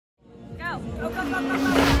The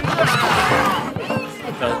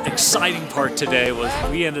exciting part today was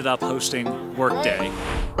we ended up hosting Workday,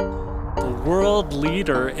 the world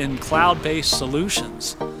leader in cloud-based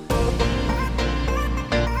solutions.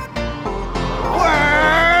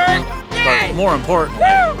 But more importantly,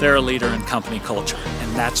 they're a leader in company culture,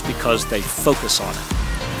 and that's because they focus on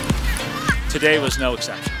it. Today was no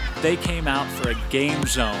exception. They came out for a game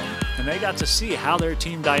zone, and they got to see how their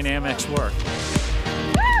team dynamics work.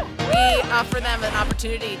 We offer them an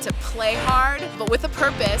opportunity to play hard, but with a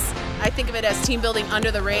purpose. I think of it as team building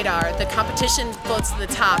under the radar. The competition floats to the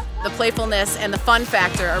top. The playfulness and the fun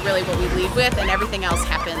factor are really what we lead with, and everything else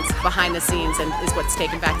happens behind the scenes and is what's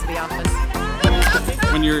taken back to the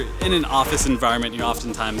office. When you're in an office environment, you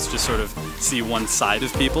oftentimes just sort of see one side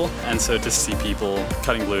of people, and so to see people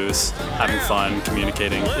cutting loose, having fun,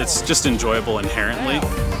 communicating, it's just enjoyable inherently.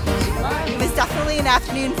 It was definitely an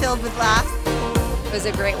afternoon filled with laughs. It was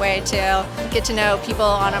a great way to get to know people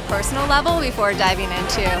on a personal level before diving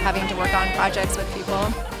into having to work on projects with people.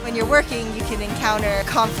 When you're working, you can encounter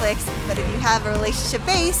conflicts, but if you have a relationship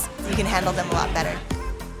base, you can handle them a lot better.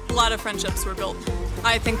 A lot of friendships were built.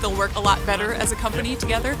 I think they'll work a lot better as a company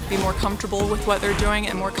together, be more comfortable with what they're doing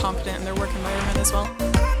and more confident in their work environment as well.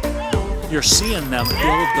 You're seeing them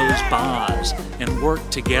build those bonds and work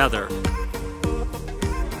together.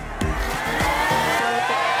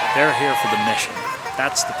 They're here for the mission.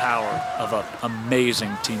 That's the power of an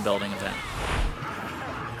amazing team building event.